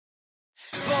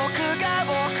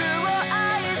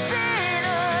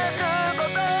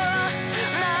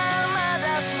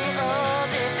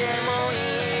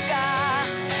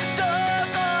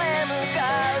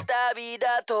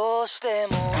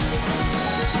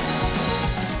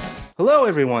Hello,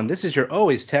 everyone. This is your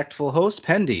always tactful host,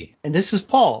 Pendy. And this is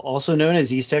Paul, also known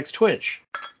as Eastex Twitch.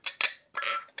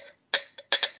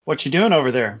 What you doing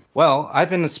over there? Well, I've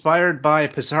been inspired by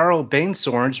Pizarro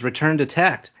Banesword's return to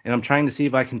tact, and I'm trying to see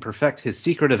if I can perfect his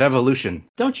secret of evolution.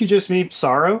 Don't you just mean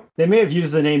Pizarro? They may have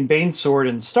used the name Banesword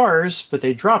in Stars, but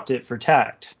they dropped it for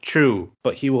tact. True,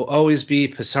 but he will always be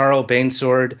Pizarro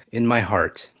Banesword in my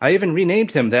heart. I even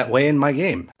renamed him that way in my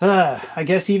game. I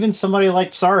guess even somebody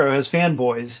like Pizarro has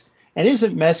fanboys. And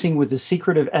isn't messing with the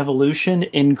secret of evolution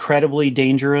incredibly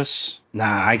dangerous?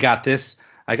 Nah, I got this.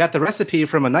 I got the recipe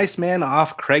from a nice man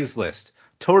off Craigslist.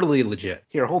 Totally legit.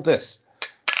 Here, hold this.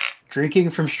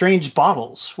 Drinking from strange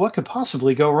bottles. What could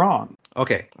possibly go wrong?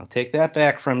 Okay, I'll take that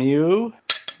back from you.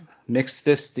 Mix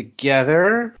this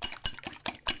together.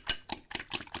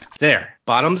 There,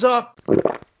 bottoms up.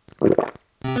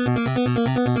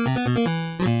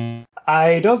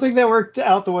 I don't think that worked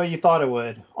out the way you thought it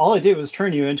would. All it did was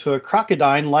turn you into a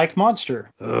crocodile-like monster.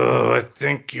 Oh, I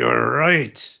think you're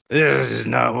right. This is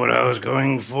not what I was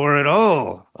going for at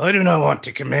all. I do not want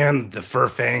to command the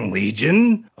Furfang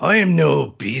Legion. I am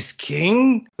no Beast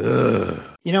King. You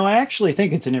know, I actually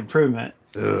think it's an improvement.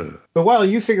 But while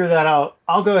you figure that out,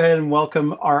 I'll go ahead and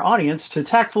welcome our audience to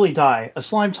Tactfully Die, a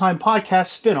Slime Time podcast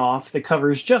spin-off that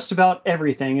covers just about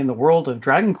everything in the world of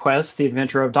Dragon Quest, The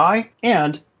Adventure of Die,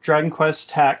 and Dragon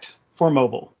Quest Tact for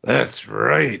mobile. That's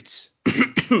right.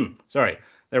 Sorry.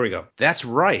 There we go. That's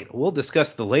right. We'll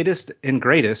discuss the latest and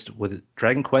greatest with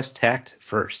Dragon Quest Tact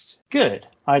first. Good.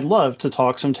 I'd love to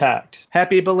talk some tact.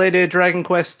 Happy belated Dragon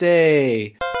Quest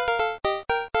Day.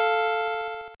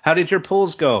 How did your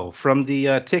pulls go? From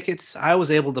the tickets, I was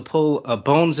able to pull a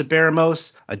Bones of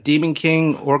Baramos, a Demon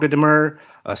King, Orgrimmar,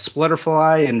 a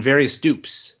Splutterfly, and various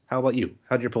dupes. How about you?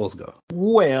 How'd your pulls go?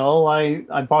 Well,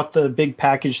 I bought the big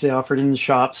package they offered in the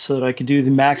shop so that I could do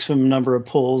the maximum number of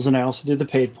pulls, and I also did the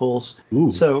paid pulls.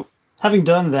 Ooh. So having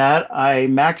done that, I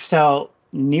maxed out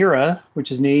Nira,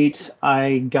 which is neat.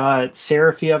 I got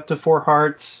Seraphy up to 4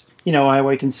 hearts. You know, I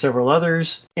awakened several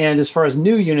others. And as far as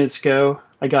new units go,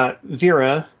 I got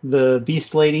Vera, the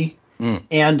Beast Lady,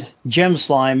 and Gem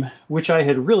Slime, which I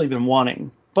had really been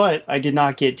wanting. But I did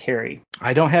not get Terry.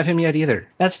 I don't have him yet either.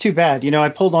 That's too bad. You know, I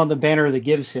pulled on the banner that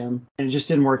gives him, and it just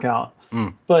didn't work out.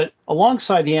 But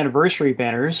alongside the anniversary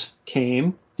banners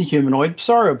came the Humanoid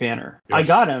Pizarro banner. Yes. I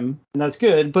got him, and that's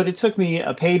good, but it took me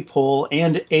a paid pull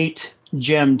and 8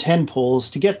 gem 10 pulls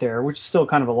to get there, which is still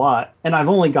kind of a lot. And I've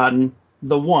only gotten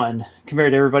the one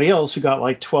compared to everybody else who got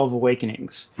like 12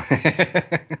 awakenings.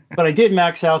 But I did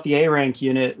max out the A rank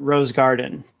unit, Rose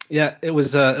Garden. Yeah, it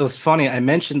was funny. I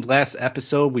mentioned last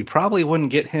episode we probably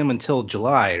wouldn't get him until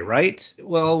July, right?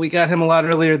 Well, we got him a lot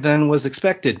earlier than was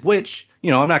expected, which,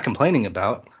 you know, I'm not complaining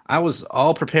about. I was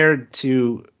all prepared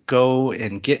to go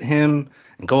and get him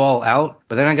and go all out,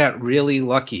 but then I got really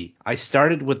lucky. I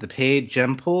started with the paid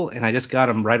gem pull, and I just got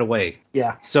him right away.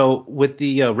 Yeah. So with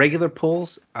the regular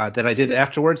pulls that I did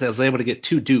afterwards, I was able to get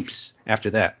 2 dupes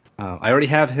after that. I already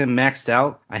have him maxed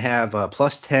out. I have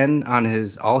plus 10 on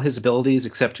all his abilities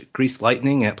except Grease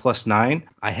Lightning at plus 9.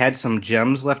 I had some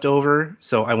gems left over,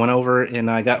 so I went over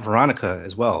and I got Veronica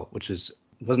as well, which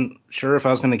wasn't sure if I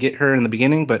was going to get her in the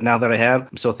beginning, but now that I have,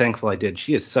 I'm so thankful I did.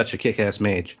 She is such a kick-ass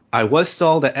mage. I was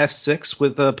stalled at S6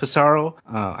 with Pizarro.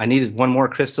 I needed one more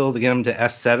crystal to get him to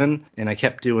S7, and I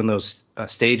kept doing those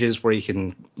stages where you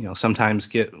can, you know, sometimes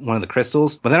get one of the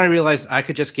crystals. But then I realized I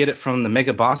could just get it from the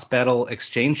Mega Boss Battle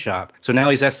exchange shop. So now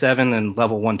he's S7 and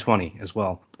level 120 as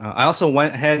well. I also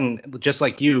went ahead and, just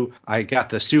like you, I got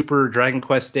the Super Dragon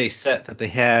Quest Day set that they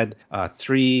had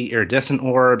 3 iridescent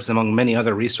orbs among many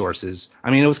other resources.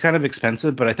 I mean, it was kind of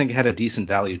expensive, but I think it had a decent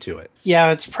value to it.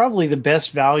 Yeah, it's probably the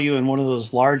best value in one of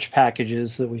those large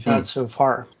packages that we've had so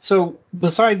far. So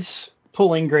besides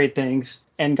pulling great things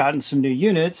and gotten some new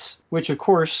units, which of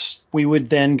course we would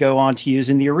then go on to use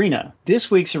in the arena. This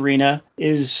week's arena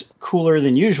is cooler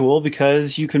than usual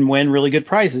because you can win really good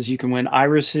prizes. You can win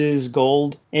irises,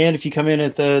 gold, and if you come in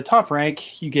at the top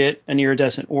rank, you get an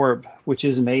iridescent orb, which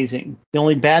is amazing. The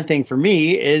only bad thing for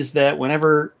me is that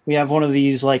whenever we have one of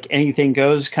these like anything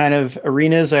goes kind of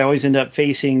arenas, I always end up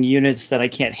facing units that I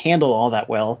can't handle all that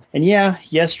well. And yeah,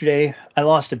 yesterday I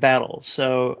lost a battle,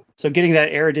 so getting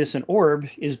that iridescent orb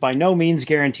is by no means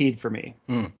guaranteed for me.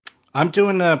 I'm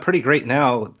doing pretty great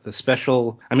now.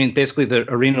 Basically the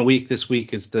Arena Week this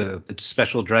week is the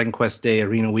special Dragon Quest Day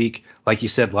Arena Week. Like you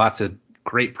said, lots of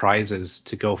great prizes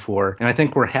to go for. And I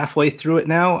think we're halfway through it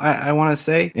now, I want to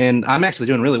say. And I'm actually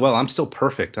doing really well. I'm still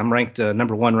perfect. I'm ranked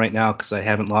number 1 right now because I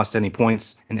haven't lost any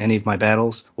points in any of my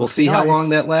battles. We'll see how long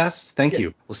that lasts. Thank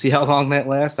you. We'll see how long that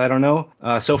lasts. I don't know.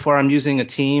 So far, I'm using a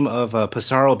team of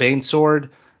Pizarro Banesword,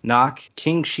 Nock,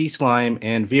 King She Slime,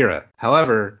 and Vera.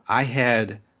 However, I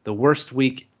had the worst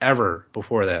week ever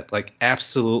before that, like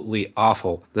absolutely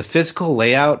awful. The physical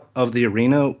layout of the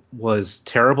arena was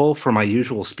terrible for my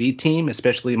usual speed team,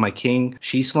 especially my King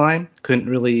She Slime. Couldn't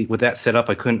really, with that setup,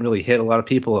 I couldn't really hit a lot of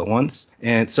people at once.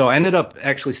 And so I ended up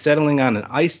actually settling on an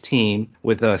ice team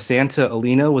with Santa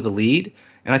Alina with a lead.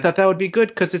 And I thought that would be good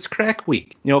because it's crack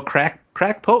week. You know,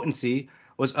 crack potency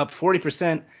was up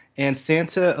 40%, and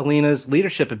Santa Alina's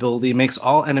leadership ability makes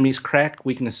all enemies' crack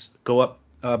weakness go up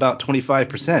about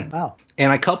 25%. Wow.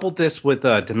 And I coupled this with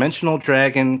Dimensional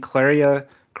Dragon, Claria,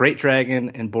 Great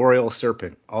Dragon, and Boreal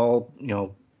Serpent, all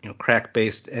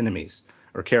crack-based enemies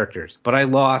or characters. But I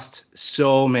lost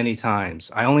so many times.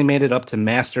 I only made it up to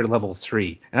Master Level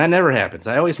 3, and that never happens.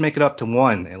 I always make it up to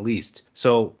 1 at least.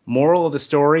 So, moral of the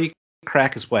story,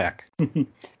 crack is whack.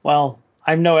 Well,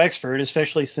 I'm no expert,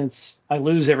 especially since I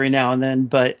lose every now and then,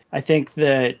 but I think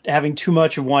that having too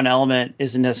much of one element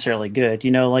isn't necessarily good.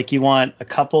 You know, like you want a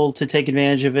couple to take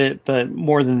advantage of it, but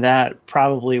more than that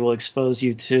probably will expose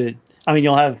you to, I mean,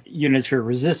 you'll have units who are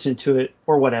resistant to it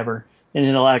or whatever, and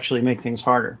it'll actually make things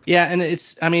harder. Yeah, and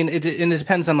it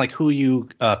depends on like who you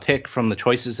pick from the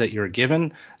choices that you're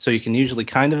given, so you can usually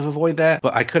kind of avoid that.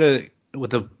 But I could have,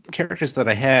 with the characters that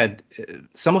I had,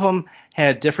 some of them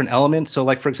had different elements. So,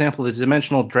 like, for example, the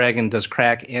Dimensional Dragon does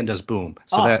crack and does boom.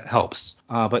 So that helps.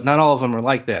 But not all of them are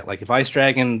like that. Like, if Ice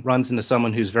Dragon runs into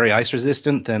someone who's very ice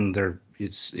resistant, then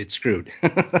it's screwed.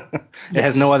 It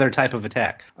has no other type of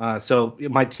attack. So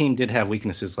my team did have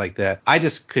weaknesses like that. I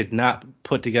just could not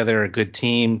put together a good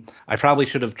team. I probably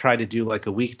should have tried to do like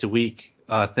a week-to-week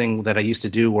thing that I used to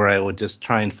do where I would just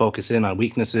try and focus in on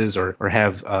weaknesses or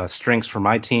have strengths for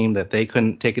my team that they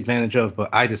couldn't take advantage of. But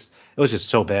it was just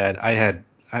so bad.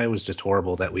 I was just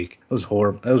horrible that week. It was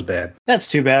horrible. It was bad. That's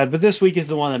too bad, but this week is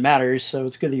the one that matters, so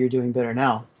it's good that you're doing better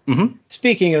now. Mm-hmm.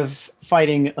 Speaking of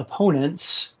fighting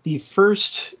opponents, the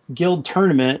first guild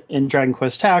tournament in Dragon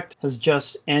Quest Tact has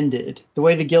just ended. The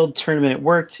way the guild tournament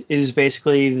worked is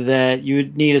basically that you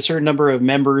would need a certain number of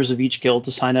members of each guild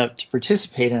to sign up to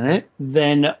participate in it.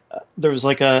 Then there was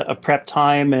like a prep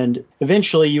time, and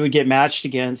eventually you would get matched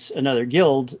against another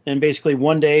guild. And basically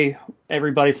one day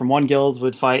everybody from one guild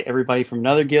would fight everybody from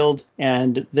another guild,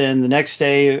 and then the next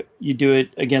day you do it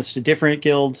against a different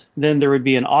guild. Then there would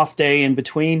be an off day in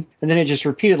between, and then it just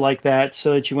repeated like that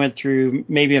so that you went through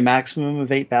maybe a maximum of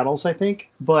 8 battles, I think.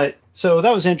 But so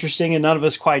that was interesting, and none of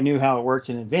us quite knew how it worked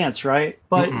in advance, right?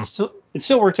 But it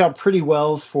still worked out pretty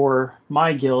well for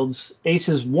my guilds.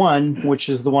 Aces 1, which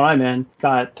is the one I'm in,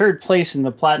 got 3rd place in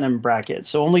the platinum bracket.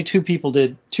 So only two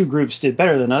groups did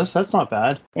better than us. That's not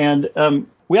bad. And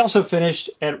we also finished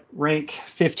at rank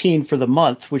 15 for the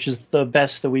month, which is the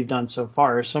best that we've done so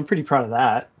far. So I'm pretty proud of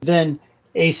that. Then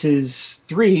Aces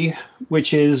 3,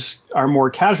 which is our more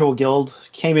casual guild,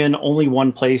 came in only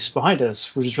 1 place behind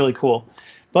us, which is really cool.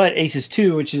 But Aces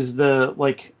 2, which is the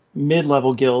like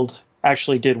mid-level guild,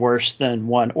 actually did worse than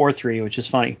 1 or 3, which is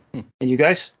funny. And you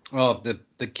guys? Well,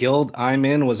 the guild I'm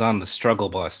in was on the struggle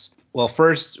bus. Well,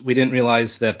 first, we didn't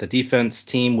realize that the defense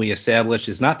team we established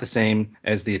is not the same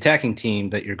as the attacking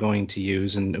team that you're going to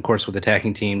use. And, of course, with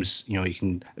attacking teams, you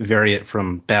can vary it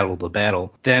from battle to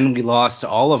battle. Then we lost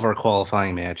all of our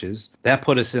qualifying matches. That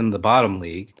put us in the bottom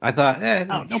league. I thought,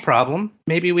 no problem.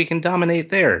 Maybe we can dominate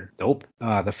there. Nope.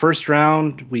 The first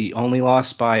round, we only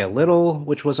lost by a little,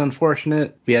 which was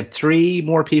unfortunate. We had 3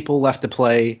 more people left to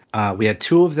play. We had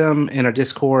 2 of them in our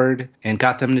Discord and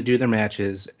got them to do their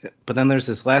matches. But then there's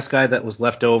this last guy that was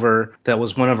left over that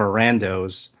was one of our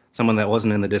randos, someone that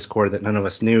wasn't in the Discord that none of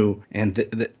us knew.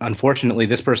 And unfortunately,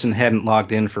 this person hadn't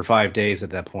logged in for 5 days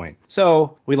at that point.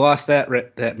 So we lost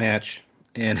that match.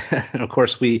 And of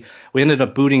course, we ended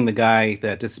up booting the guy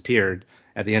that disappeared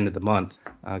at the end of the month.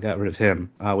 Got rid of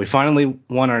him. We finally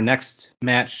won our next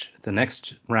match, the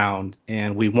next round,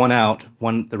 and we won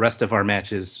the rest of our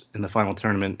matches in the final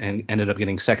tournament and ended up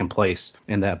getting 2nd place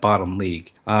in that bottom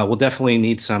league. We'll definitely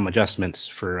need some adjustments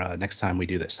for next time we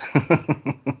do this.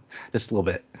 Just a little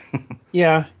bit.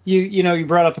 Yeah, you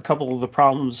brought up a couple of the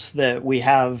problems that we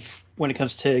have when it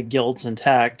comes to guilds and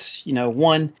tact.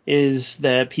 One is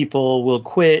that people will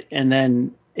quit and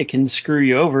then it can screw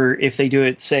you over if they do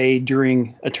it, say,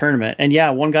 during a tournament. And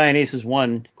yeah, one guy in Aces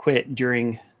 1 quit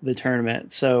during the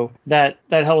tournament. So that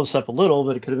held us up a little,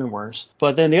 but it could have been worse.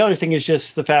 But then the other thing is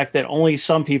just the fact that only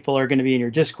some people are going to be in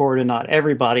your Discord and not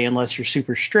everybody unless you're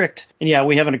super strict. And yeah,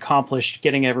 we haven't accomplished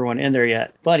getting everyone in there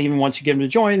yet. But even once you get them to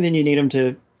join, then you need them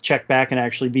to check back and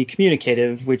actually be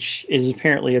communicative, which is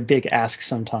apparently a big ask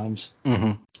sometimes.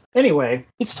 Mm-hmm. Anyway,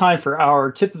 it's time for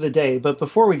our tip of the day. But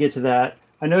before we get to that,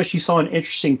 I noticed you saw an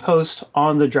interesting post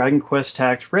on the Dragon Quest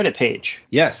Tact Reddit page.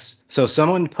 Yes. So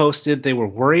someone posted they were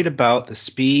worried about the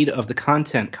speed of the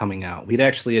content coming out. We'd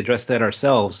actually addressed that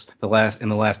ourselves in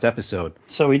the last episode.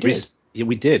 So we did. Yeah,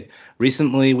 we did.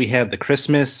 Recently, we had the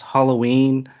Christmas,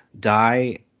 Halloween,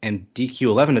 Die, and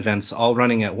DQ11 events all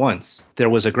running at once.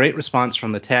 There was a great response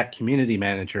from the TAC community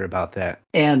manager about that.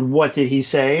 And what did he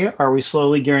say? Are we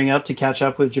slowly gearing up to catch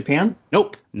up with Japan?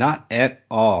 Nope, not at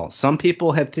all. Some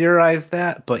people had theorized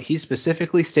that, but he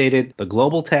specifically stated the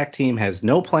global TAC team has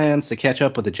no plans to catch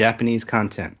up with the Japanese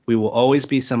content. We will always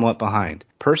be somewhat behind.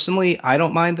 Personally, I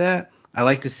don't mind that. I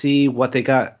like to see what they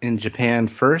got in Japan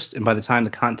first, and by the time the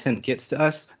content gets to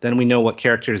us, then we know what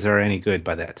characters are any good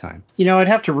by that time. I'd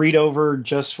have to read over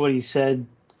just what he said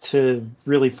to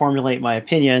really formulate my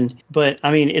opinion. But,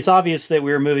 it's obvious that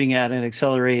we're moving at an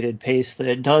accelerated pace that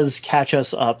it does catch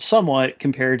us up somewhat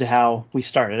compared to how we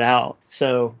started out.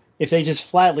 So if they just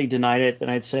flatly denied it, then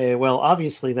I'd say, well,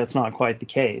 obviously that's not quite the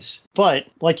case. But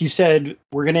like you said,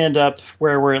 we're going to end up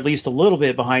where we're at least a little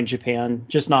bit behind Japan,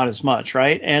 just not as much,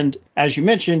 right? And as you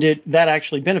mentioned, that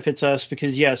actually benefits us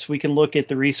because, yes, we can look at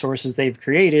the resources they've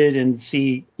created and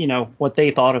see, what they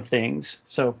thought of things.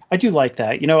 So I do like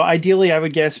that. Ideally, I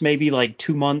would guess maybe like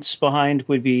 2 months behind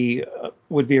would be a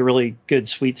really good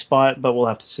sweet spot, but we'll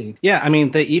have to see. Yeah,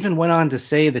 they even went on to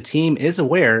say the team is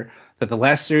aware that the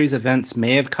last series events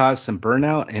may have caused some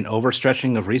burnout and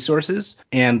overstretching of resources,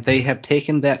 and they have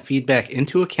taken that feedback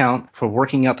into account for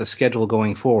working out the schedule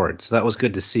going forward. So that was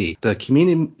good to see. The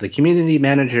community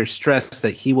manager stressed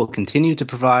that he will continue to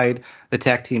provide the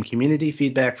TAC team community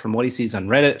feedback from what he sees on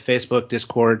Reddit, Facebook,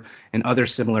 Discord, and other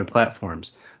similar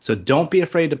platforms. So don't be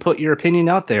afraid to put your opinion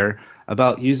out there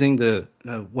about using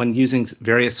when using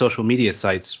various social media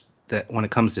sites that when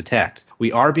it comes to TACT.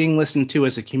 We are being listened to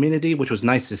as a community, which was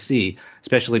nice to see,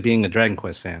 especially being a Dragon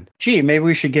Quest fan. Gee, maybe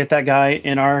we should get that guy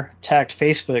in our TACT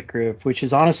Facebook group, which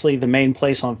is honestly the main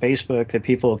place on Facebook that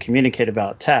people communicate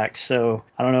about TACT. So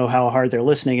I don't know how hard they're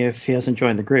listening if he hasn't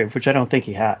joined the group, which I don't think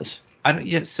he has.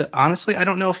 Honestly, I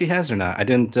don't know if he has or not. I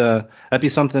didn't. That'd be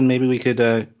something maybe we can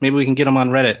get him on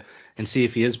Reddit and see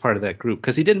if he is part of that group,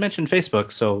 because he did mention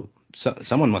Facebook, so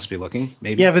someone must be looking,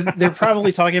 maybe. Yeah, but they're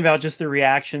probably talking about just the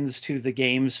reactions to the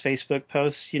game's Facebook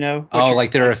posts, Oh,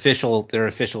 like their official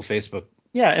Facebook.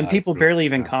 Yeah, and people barely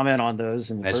even comment on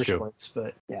those in the first place.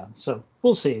 But yeah, so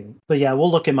we'll see. But yeah,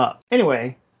 we'll look him up.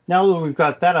 Anyway, now that we've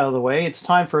got that out of the way, it's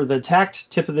time for the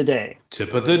TACT Tip of the Day.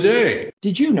 Tip of the Day.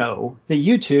 Did you know that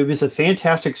YouTube is a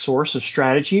fantastic source of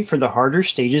strategy for the harder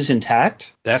stages in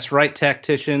TACT? That's right,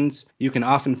 tacticians. You can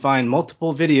often find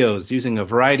multiple videos using a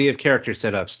variety of character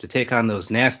setups to take on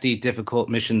those nasty, difficult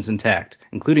missions in TACT,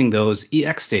 including those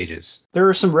EX stages. There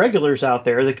are some regulars out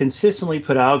there that consistently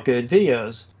put out good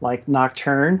videos, like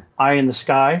Nocturne, Eye in the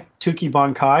Sky, Tuki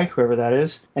Bankai, whoever that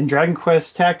is, and Dragon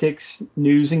Quest Tactics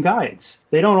News and Guides.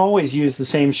 They don't always use the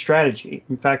same strategy.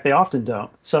 In fact, they often don't.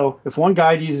 So if one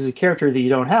guide uses a character that you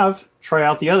don't have, try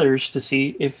out the others to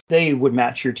see if they would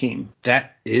match your team.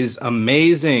 That is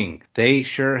amazing. They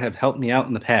sure have helped me out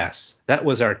in the past. That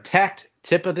was our TACT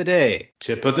Tip of the Day.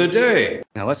 Tip of the Day.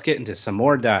 Now let's get into some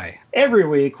more Die. Every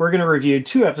week, we're going to review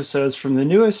 2 episodes from the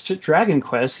newest Dragon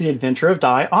Quest, The Adventure of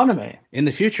Dai anime. In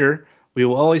the future, we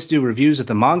will always do reviews of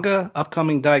the manga,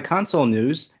 upcoming Dai console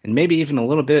news, and maybe even a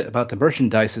little bit about the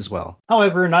merchandise as well.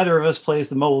 However, neither of us plays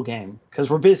the mobile game, because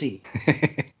we're busy.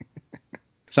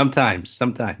 Sometimes.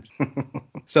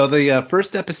 So the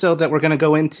first episode that we're going to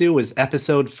go into is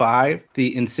episode 5,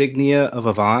 The Insignia of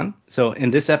Avan. So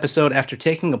in this episode, after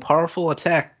taking a powerful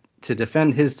attack to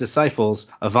defend his disciples,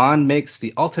 Avan makes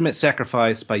the ultimate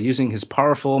sacrifice by using his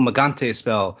powerful Magante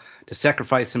spell to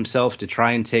sacrifice himself to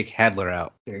try and take Hadler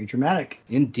out. Very dramatic.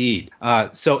 Indeed.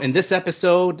 So in this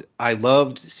episode, I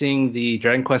loved seeing the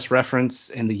Dragon Quest reference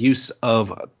and the use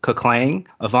of Kuklang.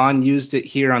 Avan used it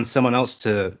here on someone else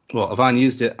Avan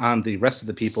used it on the rest of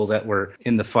the people that were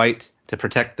in the fight to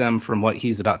protect them from what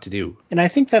he's about to do. And I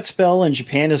think that spell in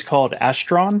Japan is called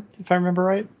Astron, if I remember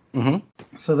right. Mm-hmm.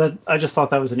 So I just thought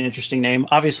that was an interesting name.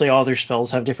 Obviously, all their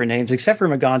spells have different names, except for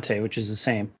Magante, which is the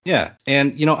same. Yeah,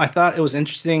 and I thought it was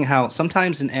interesting how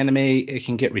sometimes in anime it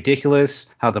can get ridiculous,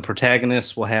 how the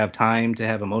protagonists will have time to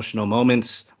have emotional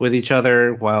moments with each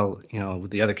other while,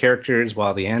 with the other characters,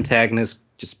 while the antagonist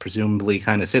just presumably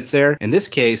kind of sits there. In this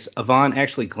case, Avan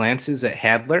actually glances at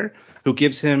Hadler, who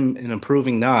gives him an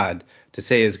approving nod to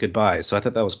say his goodbye. So I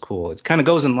thought that was cool. It kind of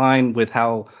goes in line with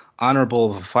how honorable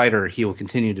of a fighter he will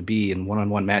continue to be in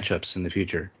one-on-one matchups in the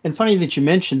future. And funny that you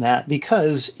mentioned that,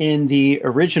 because in the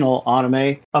original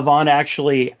anime, Avan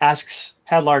actually asks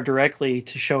Hadlar directly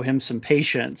to show him some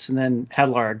patience, and then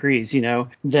Hadlar agrees,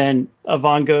 Then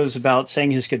Avon goes about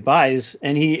saying his goodbyes,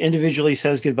 and he individually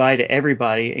says goodbye to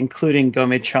everybody, including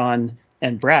Gomid-chan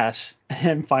and Brass.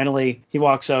 And finally, he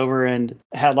walks over, and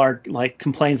Hadlar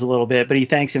complains a little bit, but he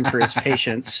thanks him for his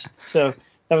patience. So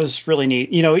that was really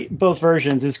neat. Both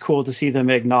versions, it's cool to see them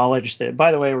acknowledge that,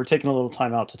 by the way, we're taking a little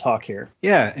time out to talk here.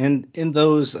 Yeah, and in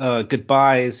those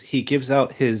goodbyes, he gives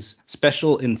out his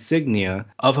special insignia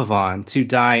of Avon to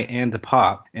Dai and to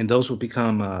Pop, and those will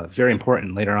become very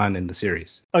important later on in the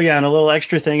series. Oh, yeah, and a little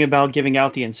extra thing about giving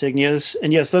out the insignias.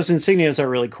 And yes, those insignias are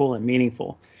really cool and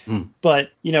meaningful.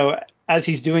 But, as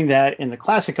he's doing that in the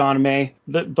classic anime,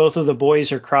 both of the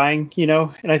boys are crying,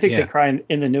 and I think they cry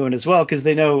in the new one as well because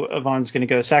they know Avon's going to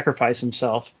go sacrifice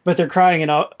himself. But they're crying,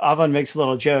 and Avon makes a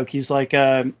little joke. He's like,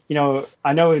 I know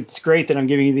it's great that I'm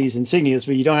giving you these insignias,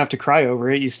 but you don't have to cry over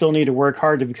it. You still need to work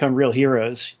hard to become real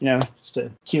heroes. Just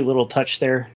a cute little touch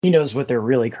there. He knows what they're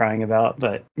really crying about,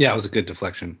 but yeah, it was a good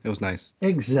deflection. It was nice.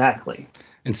 Exactly.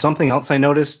 And something else I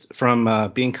noticed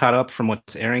from being caught up from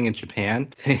what's airing in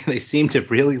Japan, they seem to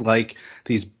really like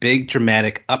these big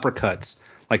dramatic uppercuts,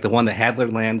 like the one that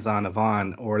Hadlar lands on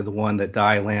Avon or the one that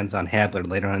Dai lands on Hadlar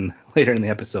later in the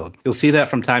episode. You'll see that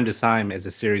from time to time as the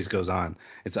series goes on.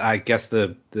 I guess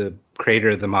the creator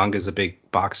of the manga is a big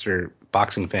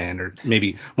boxing fan, or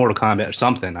maybe Mortal Kombat or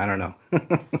something. I don't know.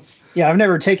 Yeah, I've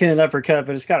never taken an uppercut,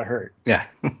 but it's gotta hurt. Yeah.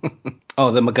 Oh,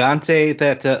 the Magante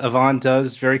that Avon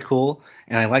does, very cool.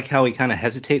 And I like how he kind of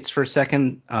hesitates for a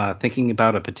second, thinking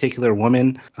about a particular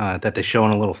woman that they show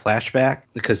in a little flashback,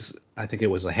 because I think it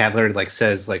was a Hadlar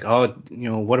says oh,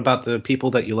 what about the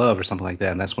people that you love or something like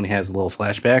that. And that's when he has a little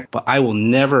flashback. But I will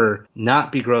never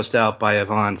not be grossed out by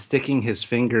Avon sticking his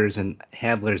fingers in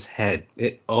Hadlar's head.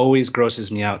 It always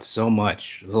grosses me out so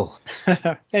much.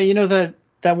 Yeah,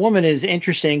 that woman is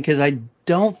interesting because I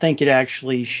don't think it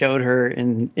actually showed her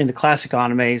in the classic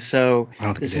anime, so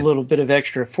it's a little bit of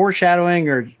extra foreshadowing,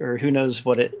 or who knows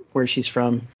where she's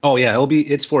from. Oh yeah,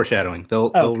 it's foreshadowing.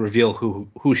 They'll reveal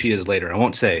who she is later. I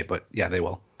won't say, but yeah, they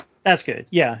will. That's good.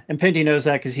 Yeah, and Penty knows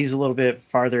that because he's a little bit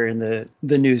farther in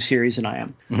the new series than I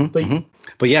am.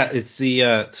 But yeah, it's the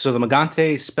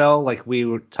Magante spell, like we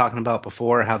were talking about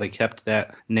before, how they kept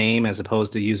that name as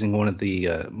opposed to using one of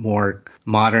the more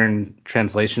modern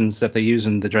translations that they use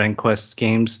in the Dragon Quest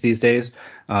games these days.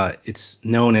 It's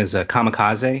known as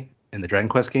Kamikaze in the Dragon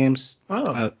Quest games.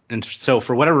 Oh. And so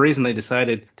for whatever reason, they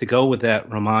decided to go with that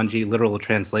Romanji literal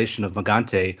translation of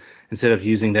Magante instead of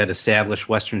using that established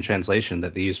Western translation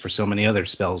that they use for so many other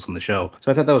spells in the show.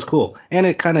 So I thought that was cool. And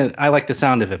I like the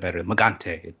sound of it better.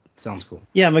 Magante. It sounds cool.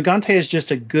 Yeah, Magante is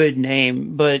just a good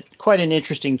name, but quite an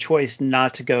interesting choice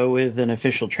not to go with an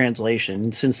official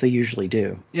translation, since they usually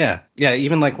do. Yeah,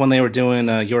 even when they were doing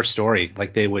Your Story,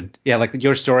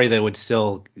 Your Story, they would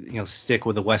still stick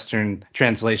with the Western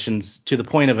translations to the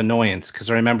point of annoyance, because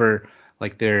I remember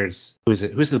there's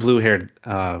who's the blue-haired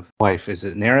wife? Is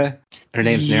it Nera? Her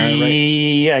name's Nera, right?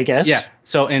 Yeah, I guess. Yeah.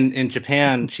 So in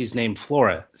Japan, she's named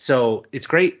Flora. So it's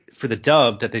great for the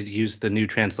dub that they use the new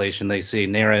translation. They say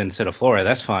Nera instead of Flora.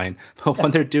 That's fine. But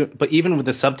when but even with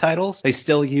the subtitles, they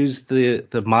still use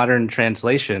the modern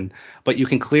translation. But you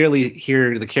can clearly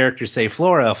hear the characters say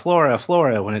Flora, Flora,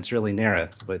 Flora when it's really Nera.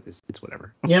 But it's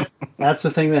whatever. Yep, that's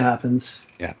the thing that happens.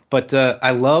 Yeah. But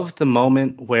I love the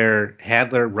moment where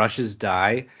Hadlar rushes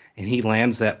Dai, and he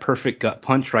lands that perfect gut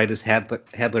punch right as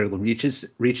Hadlar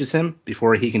reaches him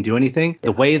before he can do anything.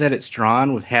 The way that it's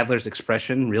drawn with Hadlar's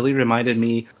expression really reminded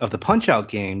me of the Punch-Out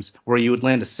games, where you would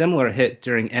land a similar hit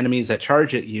during enemies that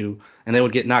charge at you, and they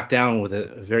would get knocked down with a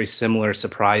very similar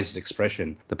surprised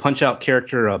expression. The Punch-Out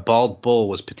character, Bald Bull,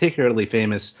 was particularly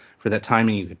famous for that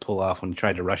timing you could pull off when you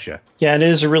tried to rush you. Yeah, it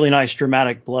is a really nice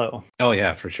dramatic blow. Oh,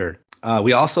 yeah, for sure.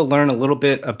 We also learn a little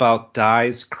bit about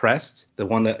Dai's crest, the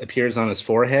one that appears on his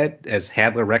forehead, as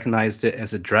Hadlar recognized it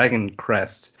as a dragon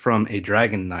crest from a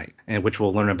Dragon Knight, and which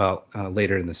we'll learn about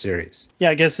later in the series. Yeah,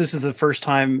 I guess this is the first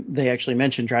time they actually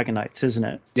mention Dragon Knights, isn't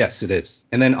it? Yes, it is.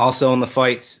 And then also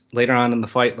later on in the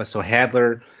fight, so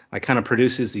Hadlar kind of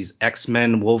produces these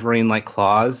X-Men Wolverine-like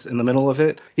claws in the middle of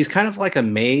it. He's kind of like a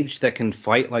mage that can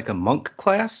fight like a monk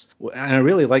class. And I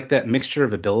really like that mixture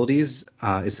of abilities.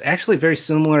 It's actually very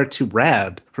similar to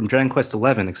Rab from Dragon Quest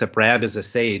XI, except Rab is a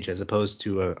sage as opposed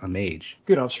to a mage.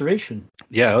 Good observation.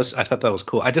 Yeah, I thought that was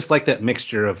cool. I just like that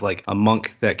mixture of a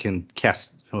monk that can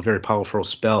cast very powerful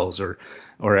spells, or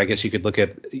I guess you could look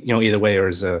at either way, or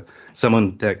as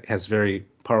someone that has very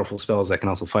powerful spells that can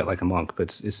also fight like a monk.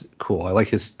 But it's cool. I like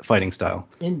his fighting style.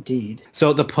 Indeed.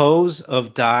 So the pose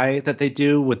of Dai that they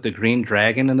do with the green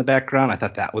dragon in the background, I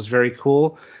thought that was very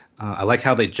cool. I like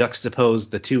how they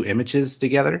juxtapose the two images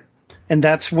together. And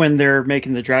that's when they're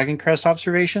making the Dragon Crest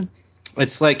observation?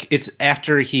 It's like it's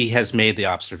after he has made the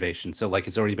observation, so like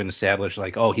it's already been established,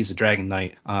 like, oh, he's a Dragon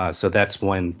Knight. So that's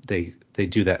when they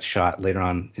do that shot later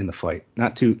on in the fight. I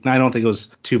don't think it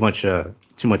was too much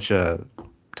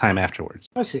time afterwards.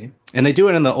 I see. And they do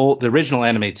it in the original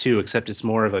anime too, except it's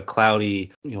more of a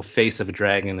cloudy, face of a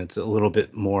dragon. It's a little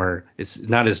bit more. It's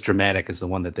not as dramatic as the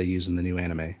one that they use in the new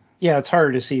anime. Yeah, it's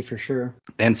harder to see for sure.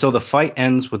 And so the fight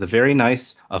ends with a very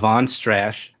nice Avon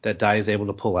Strash that Dai is able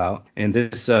to pull out, and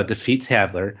this defeats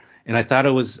Hadler. And I thought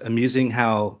it was amusing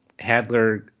how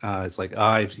Hadler is like,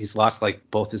 he's lost like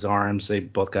both his arms. They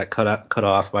both got cut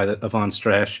off by the Avon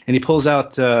Strash, and he pulls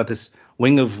out this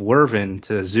Wing of Wervin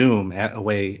to zoom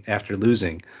away after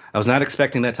losing. I was not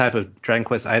expecting that type of Dragon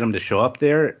Quest item to show up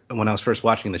there when I was first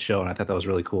watching the show, and I thought that was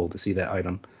really cool to see that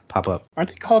item pop up. Aren't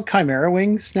they called Chimera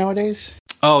Wings nowadays?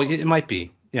 Oh, it might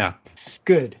be. Yeah.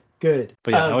 Good. But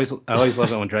yeah, I always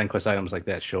love it when Dragon Quest items like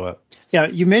that show up. Yeah,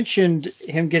 you mentioned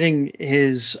him getting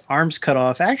his arms cut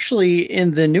off. Actually,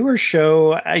 in the newer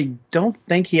show, I don't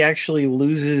think he actually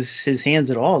loses his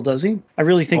hands at all, does he? I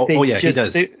really think he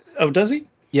does. Does he?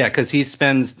 Yeah, because he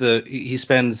spends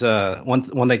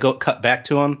when they go cut back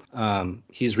to him,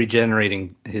 he's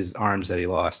regenerating his arms that he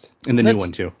lost in the new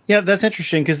one too. Yeah, that's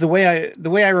interesting because the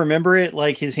way I remember it,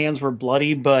 like his hands were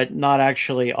bloody but not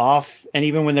actually off, and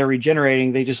even when they're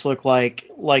regenerating, they just look like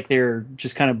they're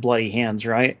just kind of bloody hands,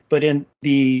 right? But in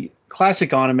the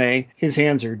classic anime, his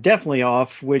hands are definitely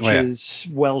off, which is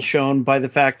well shown by the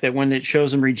fact that when it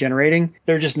shows him regenerating,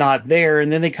 they're just not there,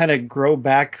 and then they kind of grow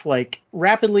back like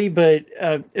rapidly, but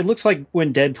it looks like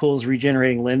when Deadpool's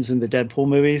regenerating limbs in the Deadpool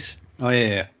movies. Oh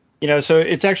yeah. So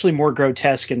it's actually more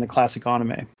grotesque in the classic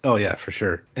anime. Oh yeah, for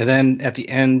sure. And then at the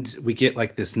end, we get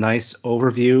like this nice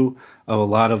overview of a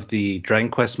lot of the Dragon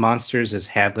Quest monsters as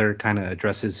Hadler kind of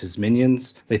addresses his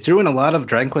minions. They threw in a lot of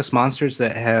Dragon Quest monsters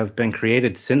that have been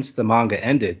created since the manga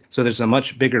ended, so there's a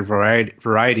much bigger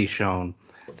variety shown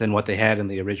than what they had in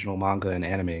the original manga and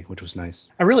anime, which was nice.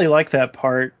 I really like that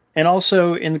part. And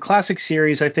also in the classic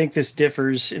series, I think this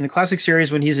differs. In the classic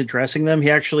series, when he's addressing them, he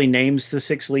actually names the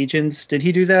 6 legions. Did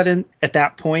he do that at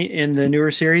that point in the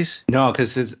newer series? No,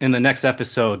 because in the next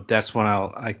episode, that's when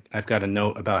I've got a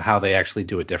note about how they actually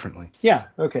do it differently. Yeah.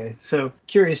 Okay. So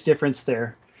curious difference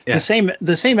there. Yeah.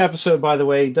 The same episode, by the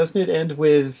way, doesn't it end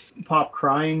with Pop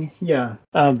crying? Yeah.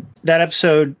 That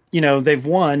episode, they've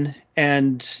won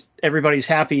and everybody's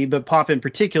happy, but Pop in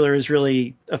particular is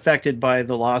really affected by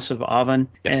the loss of Avon.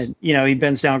 Yes. And, he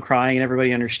bends down crying and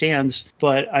everybody understands.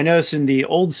 But I noticed in the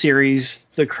old series,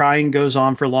 the crying goes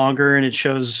on for longer and it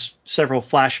shows several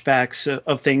flashbacks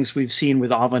of things we've seen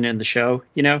with Avon in the show,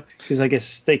 because I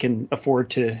guess they can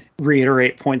afford to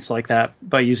reiterate points like that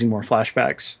by using more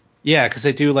flashbacks. Yeah, because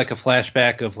they do like a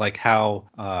flashback of like how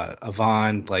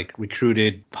Avon like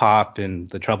recruited Pop and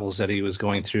the troubles that he was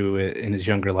going through in his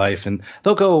younger life, and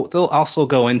they'll also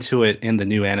go into it in the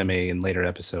new anime in later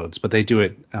episodes. But they do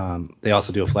it. They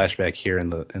also do a flashback here in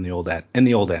the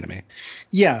old anime.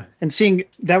 Yeah, and seeing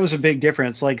that was a big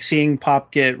difference. Like seeing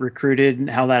Pop get recruited and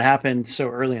how that happened so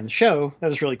early in the show, that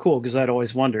was really cool because I'd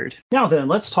always wondered. Now then,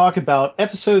 let's talk about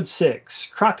episode 6,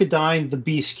 Crocodile the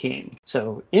Beast King.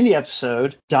 So in the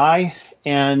episode, Dai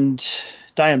and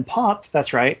Pop,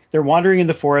 that's right, they're wandering in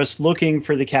the forest looking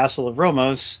for the castle of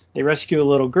Romos. They rescue a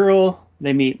little girl.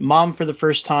 They meet Mom for the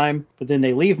first time, but then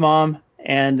they leave Mom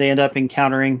and they end up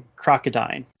encountering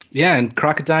Crocodile. Yeah, and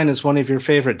Crocodile is one of your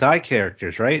favorite Dai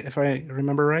characters, right? If I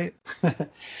remember right.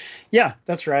 Yeah,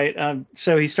 that's right.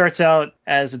 So he starts out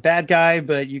as a bad guy,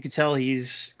 but you can tell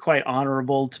he's quite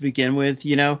honorable to begin with,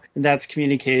 and that's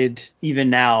communicated even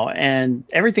now. And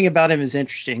everything about him is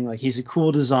interesting. Like he's a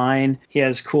cool design. He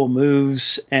has cool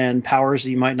moves and powers that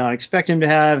you might not expect him to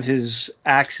have. His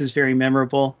axe is very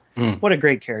memorable. What a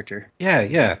great character.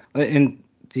 Yeah. And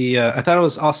I thought it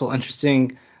was also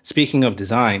interesting, speaking of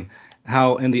design,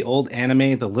 how in the old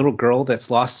anime, the little girl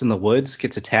that's lost in the woods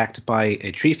gets attacked by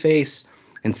a tree face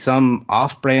and some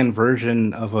off-brand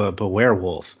version of a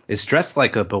werewolf. It's dressed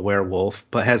like a werewolf,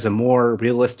 but has a more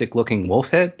realistic-looking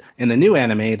wolf head. In the new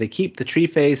anime, they keep the tree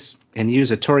face and use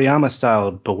a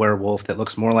Toriyama-style werewolf that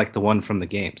looks more like the one from the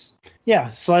games. Yeah,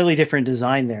 slightly different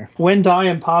design there. When Dai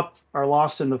and Pop are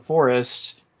lost in the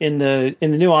forest, in the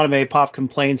new anime, Pop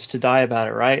complains to Dai about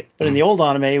it, right? But in the old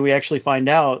anime, we actually find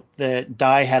out that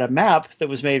Dai had a map that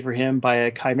was made for him by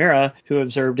a chimera who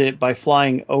observed it by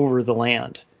flying over the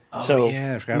land. Oh, so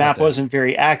yeah, the map wasn't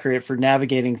very accurate for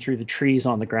navigating through the trees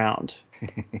on the ground.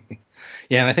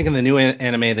 Yeah, and I think in the new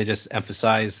anime, they just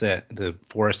emphasize that the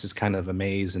forest is kind of a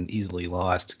maze and easily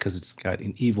lost because it's got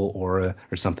an evil aura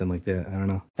or something like that. I don't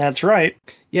know. That's right.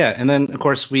 Yeah, and then of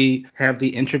course we have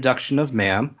the introduction of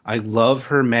Ma'am. I love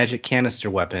her magic canister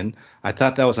weapon. I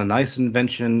thought that was a nice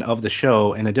invention of the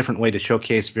show and a different way to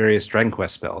showcase various Dragon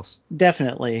Quest spells.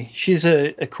 Definitely. She's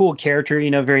a cool character,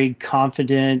 very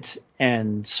confident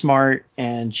and smart,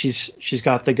 and she's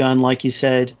got the gun, like you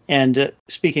said. And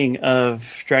speaking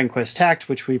of Dragon Quest Tact,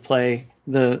 which we play,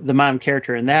 the Mom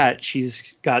character in that,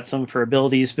 she's got some of her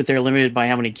abilities, but they're limited by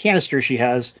how many canisters she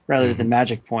has rather than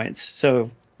magic points. So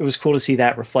it was cool to see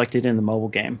that reflected in the mobile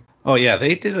game. Oh yeah,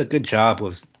 they did a good job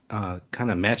with kind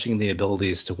of matching the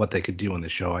abilities to what they could do in the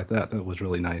show. I thought that was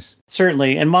really nice.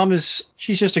 Certainly. And Mom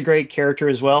she's just a great character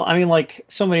as well. I mean, like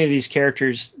so many of these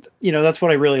characters, that's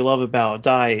what I really love about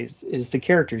Dai is the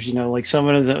characters, like some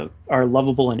of them are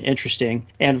lovable and interesting.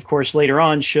 And of course, later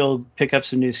on, she'll pick up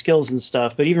some new skills and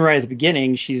stuff. But even right at the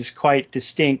beginning, she's quite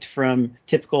distinct from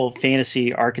typical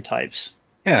fantasy archetypes.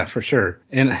 Yeah, for sure.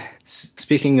 And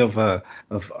speaking of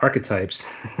archetypes,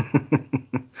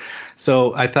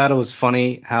 so I thought it was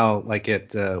funny how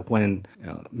when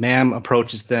Ma'am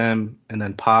approaches them and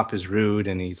then Pop is rude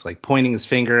and he's like pointing his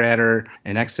finger at her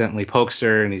and accidentally pokes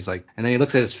her and he's like, and then he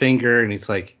looks at his finger and he's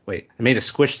like, wait, I made a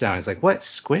squish sound. He's like, what,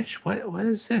 squish? What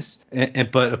is this?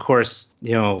 But of course,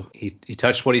 he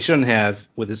touched what he shouldn't have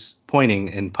with his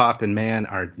pointing, and Pop and Man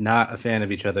are not a fan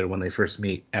of each other when they first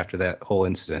meet after that whole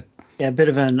incident. Yeah, a bit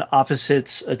of an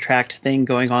opposites attract thing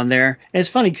going on there. And it's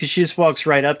funny because she just walks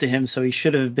right up to him, so he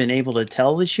should have been able to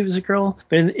tell that she was a girl.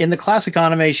 But in the classic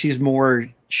anime, she's more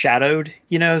shadowed,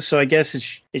 so I guess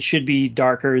it should be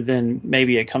darker than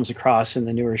maybe it comes across in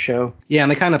the newer show. Yeah,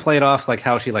 and they kind of play it off like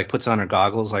how she puts on her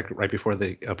goggles right before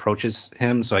they approaches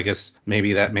him. So I guess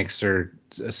maybe that makes her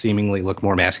seemingly look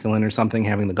more masculine or something,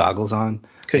 having the goggles on.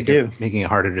 Making it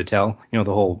harder to tell. The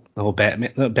whole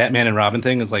Batman and Robin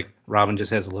thing is like Robin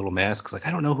just has a little mask. Like,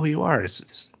 I don't know who you are.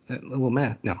 It's that little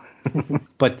mask. No.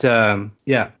 But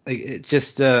it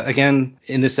just again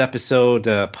in this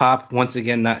episode, Pop once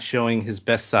again not showing his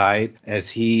best side, as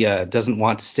he doesn't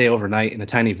want to stay overnight in a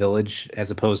tiny village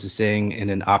as opposed to staying in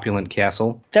an opulent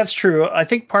castle. That's true. I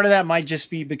think part of that might just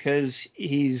be because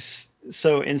he's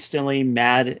so instantly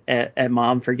mad at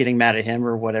Mom for getting mad at him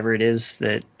or whatever it is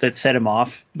that set him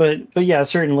off. But yeah,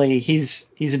 certainly he's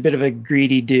a bit of a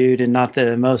greedy dude and not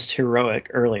the most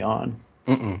heroic early on.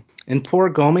 And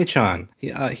poor Gome-chan,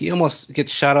 he almost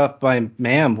gets shot up by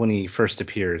Ma'am when he first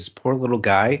appears. Poor little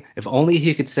guy. If only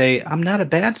he could say, I'm not a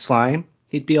bad slime,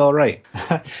 he'd be all right.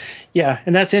 Yeah,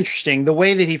 and that's interesting. The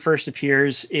way that he first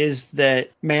appears is that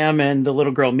Ma'am and the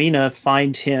little girl Mina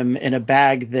find him in a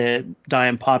bag that Dai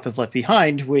and Pop have left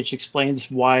behind, which explains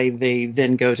why they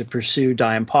then go to pursue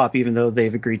Dai and Pop, even though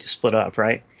they've agreed to split up,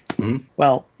 right? Mm-hmm.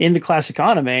 Well, in the classic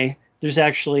anime, there's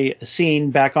actually a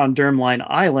scene back on Dermline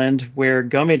Island where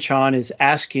Gome-chan is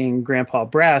asking Grandpa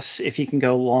Brass if he can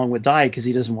go along with Dai because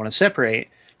he doesn't want to separate.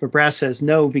 But Brass says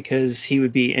no because he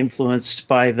would be influenced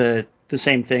by the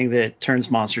same thing that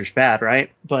turns monsters bad,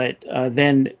 right? But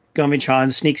then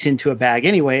Gome-chan sneaks into a bag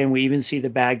anyway, and we even see the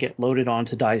bag get loaded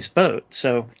onto Dai's boat.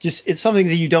 So just it's something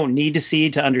that you don't need to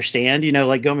see to understand,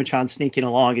 like Gome-chan sneaking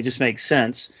along, it just makes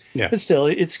sense. Yeah. But still,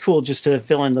 it's cool just to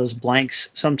fill in those blanks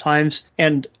sometimes.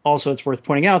 And also it's worth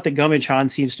pointing out that Gome-chan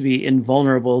seems to be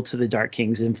invulnerable to the Dark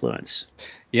King's influence.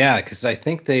 Yeah, because I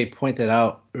think they pointed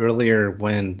out earlier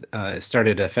when it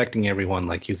started affecting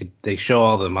everyone, they show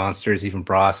all the monsters, even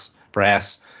Brass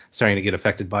starting to get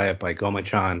affected by it, by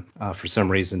Gome-chan for some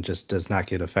reason just does not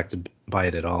get affected by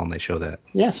it at all, and they show that.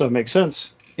 Yeah, so it makes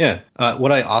sense. Yeah.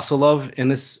 What I also love in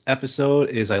this episode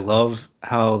is I love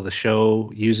how the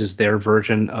show uses their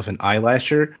version of an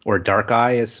eyelasher, or dark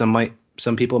eye as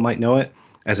some people might know it,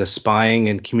 as a spying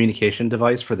and communication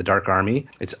device for the Dark Army.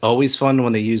 It's always fun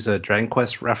when they use Dragon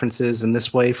Quest references in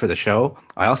this way for the show.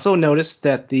 I also noticed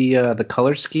that the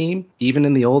color scheme, even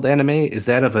in the old anime, is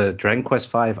that of a Dragon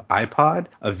Quest V iPod,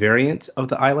 a variant of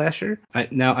the eyelasher.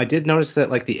 I did notice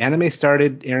that the anime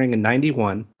started airing in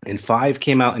 91 and 5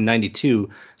 came out in 92,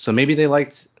 so maybe they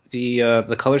liked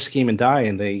the color scheme in Dai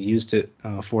and they used it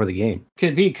for the game.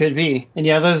 Could be. And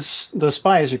yeah, those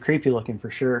spies are creepy looking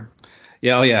for sure.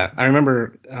 Yeah, oh yeah. I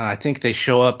remember, I think they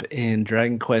show up in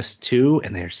Dragon Quest 2,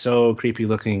 and they're so creepy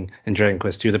looking in Dragon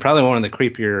Quest 2. They're probably one of the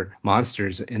creepier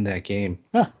monsters in that game.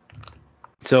 Huh.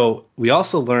 So we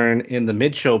also learn in the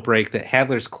mid-show break that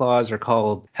Hadler's Claws are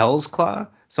called Hell's Claw,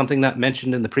 something not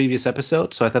mentioned in the previous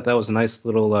episode. So I thought that was a nice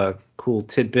little cool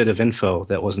tidbit of info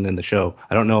that wasn't in the show.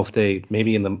 I don't know if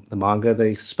maybe in the manga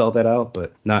they spell that out,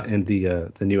 but not in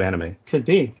the new anime. Could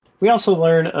be. We also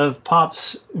learn of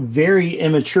Pop's very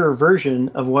immature version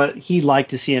of what he'd like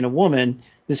to see in a woman.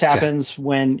 This happens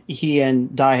when he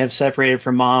and Dai have separated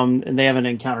from Mom, and they haven't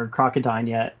encountered Crocodile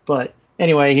yet. But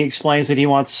Anyway, he explains that he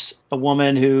wants a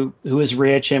woman who is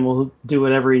rich and will do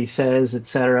whatever he says,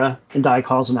 etc. And Dai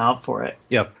calls him out for it.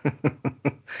 Yep.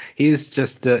 He's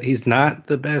just he's not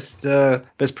the best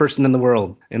person in the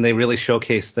world, and they really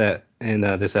showcase that in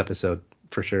this episode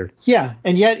for sure. Yeah,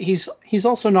 and yet he's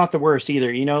also not the worst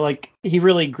either. Like he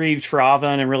really grieved for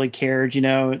Avon and really cared.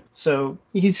 So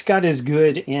he's got his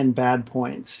good and bad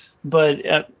points,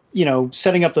 but.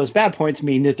 Setting up those bad points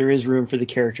mean that there is room for the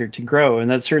character to grow,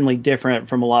 and that's certainly different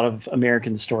from a lot of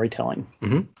American storytelling.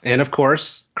 Mm-hmm. And of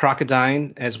course,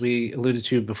 Crocodile, as we alluded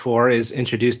to before, is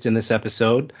introduced in this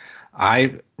episode.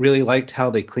 I really liked how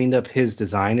they cleaned up his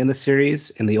design in the series.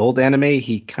 In the old anime,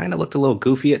 he kind of looked a little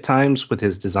goofy at times with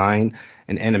his design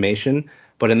and animation,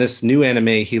 but in this new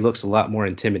anime, he looks a lot more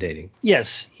intimidating.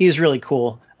 Yes, he's really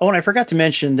cool. Oh, and I forgot to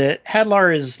mention that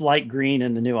Hadlar is light green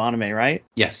in the new anime, right?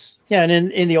 Yes. Yeah,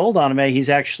 and in the old anime, he's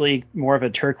actually more of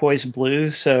a turquoise blue,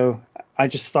 so I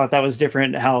just thought that was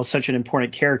different how such an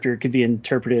important character could be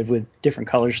interpreted with different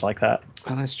colors like that.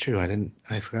 Oh, that's true.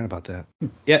 I forgot about that.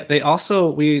 Yeah, they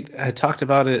also, we had talked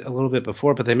about it a little bit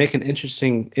before, but they make an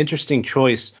interesting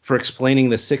choice for explaining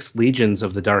the 6 legions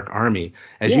of the Dark Army.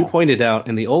 As you pointed out,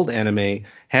 in the old anime,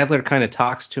 Hadlar kind of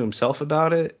talks to himself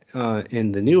about it.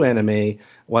 In the new anime,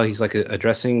 while he's like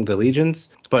addressing the legions.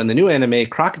 But in the new anime,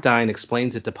 Crocodile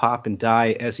explains it to Pop and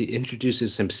Dai as he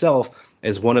introduces himself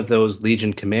as one of those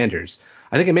legion commanders.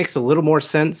 I think it makes a little more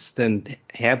sense than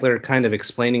Hadlar kind of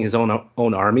explaining his own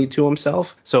army to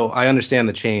himself. So I understand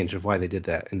the change of why they did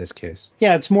that in this case.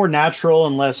 Yeah, it's more natural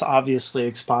and less obviously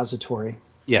expository.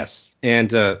 Yes.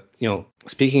 And,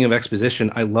 speaking of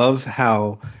exposition, I love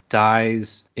how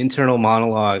Dai's internal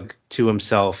monologue to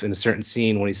himself in a certain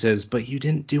scene when he says, "But you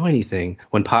didn't do anything,"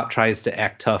 when Pop tries to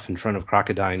act tough in front of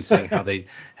Crocodile saying how they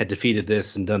had defeated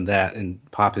this and done that. And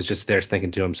Pop is just there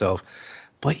thinking to himself,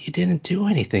 "But you didn't do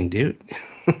anything, dude."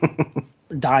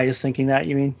 Dai is thinking that,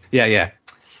 you mean? Yeah.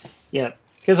 Yeah.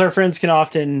 Because our friends can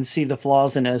often see the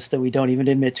flaws in us that we don't even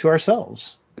admit to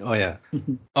ourselves. Oh, yeah.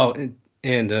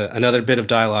 And another bit of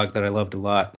dialogue that I loved a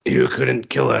lot. "You couldn't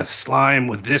kill a slime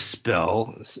with this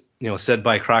spell," said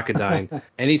by Crocodile.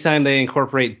 Anytime they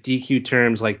incorporate DQ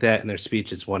terms like that in their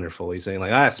speech, it's wonderful. He's saying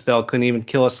like, "A spell couldn't even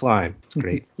kill a slime." It's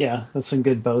great. Yeah, that's some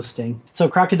good boasting. So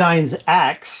Crocodile's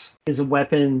axe is a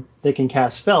weapon that can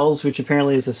cast spells, which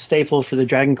apparently is a staple for the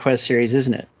Dragon Quest series,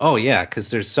 isn't it? Oh, yeah, because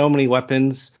there's so many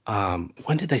weapons.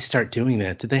 When did they start doing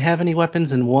that? Did they have any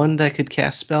weapons in 1 that could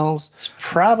cast spells? It's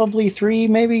probably 3,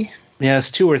 maybe. Yeah,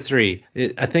 it's 2 or 3.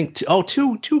 I think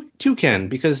two can,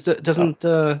 because doesn't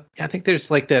I think there's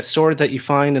like that sword that you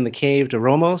find in the cave to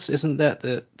Romos. Isn't that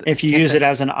the if you use it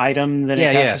as an item, then it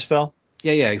casts a spell?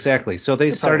 Yeah, exactly. So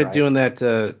they started doing that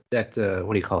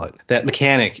what do you call it? That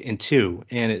mechanic in 2,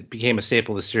 and it became a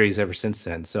staple of the series ever since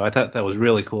then. So I thought that was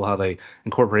really cool how they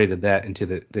incorporated that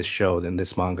into this show and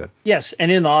this manga. Yes,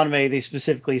 and in the anime they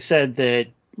specifically said that,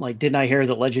 like, didn't I hear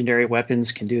that legendary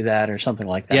weapons can do that or something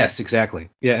like that? Yes, exactly.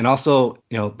 Yeah, and also,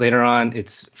 later on,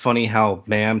 it's funny how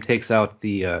Mam takes out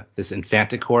the this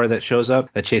Infanticore that shows up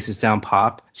that chases down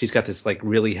Pop. She's got this like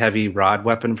really heavy rod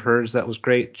weapon of hers that was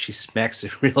great. She smacks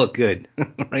it real good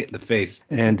right in the face.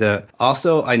 And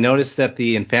also, I noticed that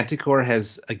the Infanticore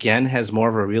has more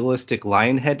of a realistic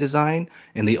lion head design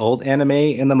in the old anime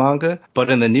in the manga, but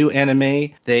in the new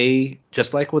anime, they,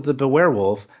 just like with the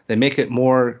Bewerewolf, they make it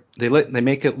more. They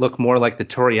make it look more like the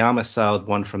Toriyama styled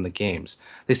one from the games.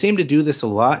 They seem to do this a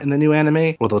lot in the new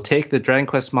anime, where they'll take the Dragon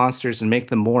Quest monsters and make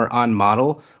them more on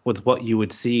model with what you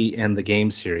would see in the game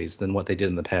series than what they did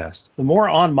in the past. The more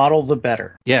on model, the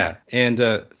better. Yeah,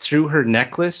 and through her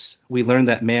necklace, we learn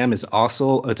that Mam is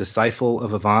also a disciple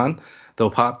of Avon,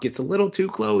 though Pop gets a little too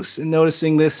close in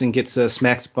noticing this and gets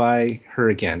smacked by her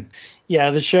again. Yeah,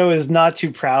 the show is not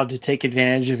too proud to take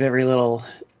advantage of every little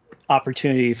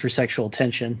opportunity for sexual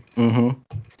tension. Mm-hmm.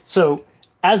 So,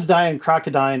 as Dai and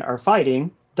Crocodile are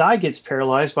fighting, Dai gets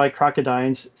paralyzed by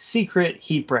Crocodile's secret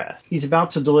heat breath. He's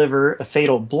about to deliver a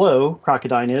fatal blow,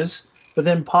 Crocodile is, but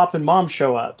then Pop and Mom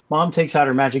show up. Mom takes out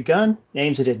her magic gun,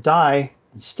 aims it at Dai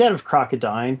instead of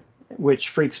Crocodile, which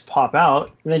freaks Pop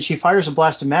out, and then she fires a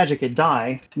blast of magic at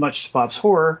Dai, much to Pop's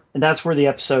horror, and that's where the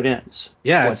episode ends.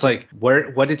 Yeah, it's like,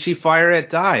 what did she fire at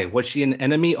Dai? Was she an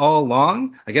enemy all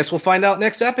along? I guess we'll find out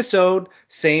next episode.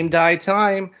 Same Dai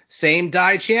time, same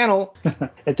Dai channel.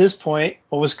 At this point,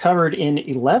 what was covered in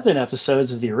 11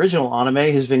 episodes of the original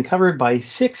anime has been covered by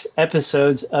 6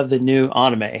 episodes of the new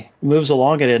anime. It moves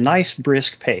along at a nice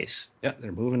brisk pace. Yeah,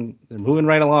 they're moving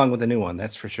right along with the new one,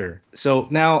 that's for sure. So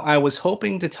now I was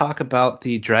hoping to talk about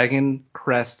the Dragon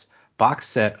Crest box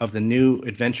set of the new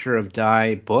Adventure of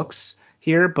Dai books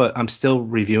here, but I'm still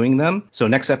reviewing them. So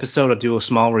next episode, I'll do a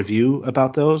small review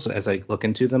about those as I look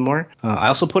into them more. I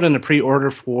also put in a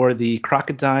pre-order for the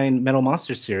Crocodile Metal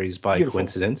Monster series by Beautiful.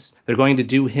 coincidence. They're going to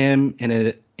do him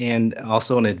and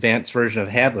also an advanced version of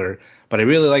Hadler. But I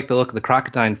really like the look of the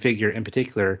Crocodile figure in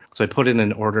particular, so I put in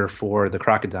an order for the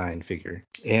Crocodile figure.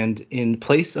 And in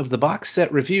place of the box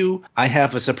set review, I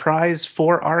have a surprise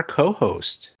for our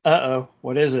co-host. Uh-oh,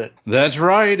 what is it? That's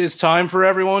right, it's time for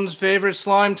everyone's favorite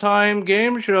Slime Time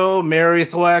game show, Mary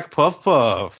Thwack Puff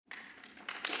Puff.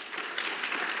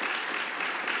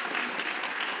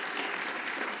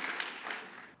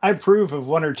 I approve of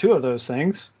one or two of those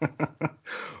things.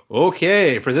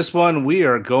 Okay, for this one, we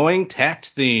are going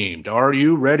tact themed. Are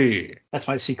you ready? That's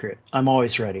my secret. I'm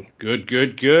always ready. Good,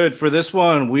 good, good. For this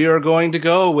one, we are going to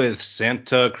go with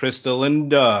Santa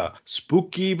Cristalinda,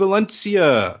 Spooky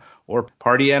Valencia, or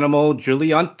Party Animal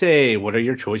Giuliante. What are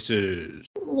your choices?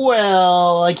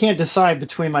 Well, I can't decide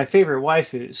between my favorite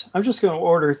waifus. I'm just going to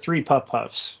order 3 Puff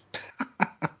Puffs.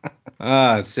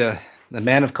 It's the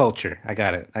man of culture. I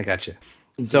got it. I got you.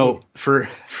 So for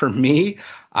me,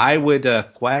 I would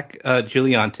thwack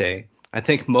Giuliante. I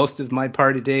think most of my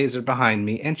party days are behind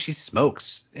me, and she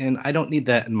smokes, and I don't need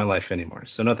that in my life anymore.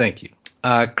 So no, thank you.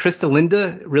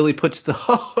 Cristalinda really puts the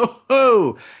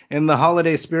ho-ho-ho in the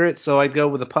holiday spirit, so I'd go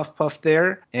with a puff puff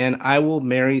there, and I will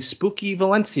marry Spooky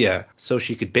Valencia so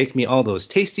she could bake me all those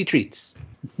tasty treats.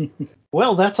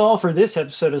 Well, that's all for this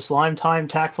episode of Slime Time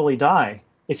Tactfully Die.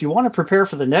 If you want to prepare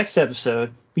for the next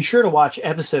episode, be sure to watch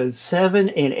episodes 7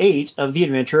 and 8 of The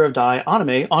Adventure of Dai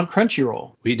Anime on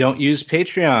Crunchyroll. We don't use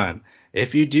Patreon.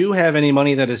 If you do have any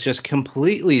money that is just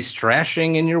completely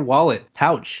strashing in your wallet,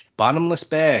 pouch, bottomless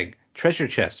bag, treasure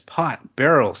chest, pot,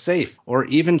 barrel, safe, or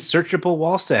even searchable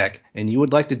wall sack, and you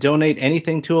would like to donate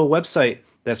anything to a website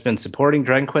that's been supporting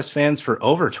Dragon Quest fans for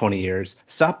over 20 years,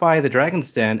 stop by the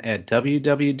Dragon's Den at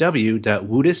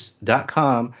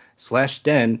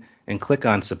www.woodus.com/den and click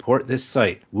on Support This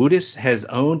Site. Woodus has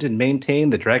owned and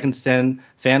maintained the Dragon's Den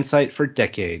fan site for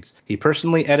decades. He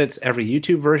personally edits every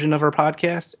YouTube version of our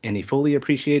podcast, and he fully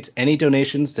appreciates any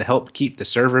donations to help keep the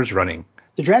servers running.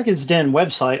 The Dragon's Den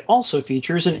website also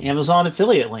features an Amazon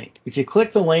affiliate link. If you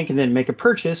click the link and then make a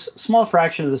purchase, a small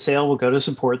fraction of the sale will go to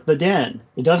support the Den.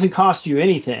 It doesn't cost you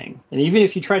anything, and even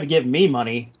if you try to give me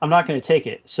money, I'm not going to take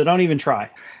it, so don't even try.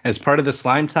 As part of the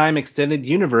Slime Time Extended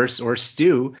Universe, or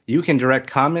STU, you can direct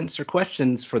comments or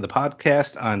questions for the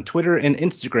podcast on Twitter and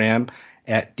Instagram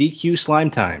at DQ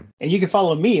Slime Time. And you can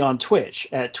follow me on Twitch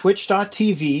at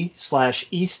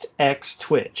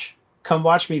twitch.tv/EastXTwitch. Come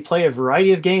watch me play a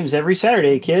variety of games every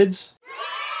Saturday, kids.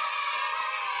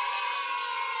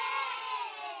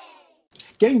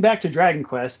 Getting back to Dragon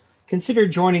Quest, consider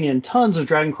joining in tons of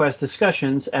Dragon Quest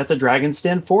discussions at the Dragon's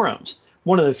Den forums,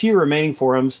 one of the few remaining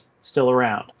forums still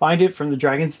around. Find it from the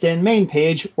Dragon's Den main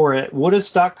page or at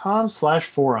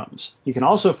woodus.com/forums. You can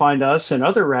also find us and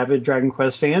other rabid Dragon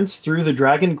Quest fans through the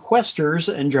Dragon Questers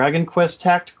and Dragon Quest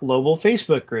Tact global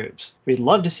Facebook groups. We'd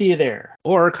love to see you there.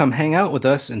 Or come hang out with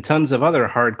us and tons of other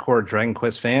hardcore Dragon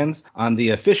Quest fans on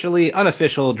the officially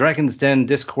unofficial Dragon's Den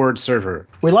Discord server.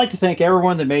 We'd like to thank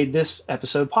everyone that made this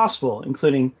episode possible,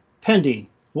 including Pendy,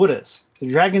 Woodus, the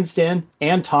Dragon's Den,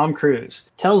 and Tom Cruise.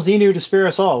 Tell Xenu to spare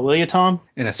us all, will you, Tom?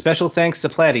 And a special thanks to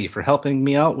Platty for helping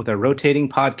me out with our rotating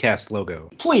podcast logo.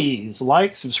 Please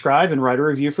like, subscribe, and write a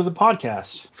review for the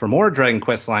podcast. For more Dragon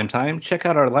Quest Slime Time, check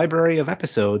out our library of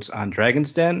episodes on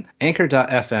Dragon's Den,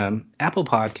 Anchor.fm, Apple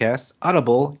Podcasts,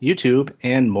 Audible, YouTube,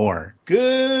 and more.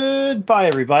 Goodbye,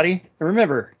 everybody. And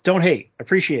remember, don't hate,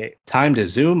 appreciate. Time to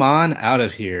zoom on out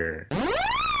of here.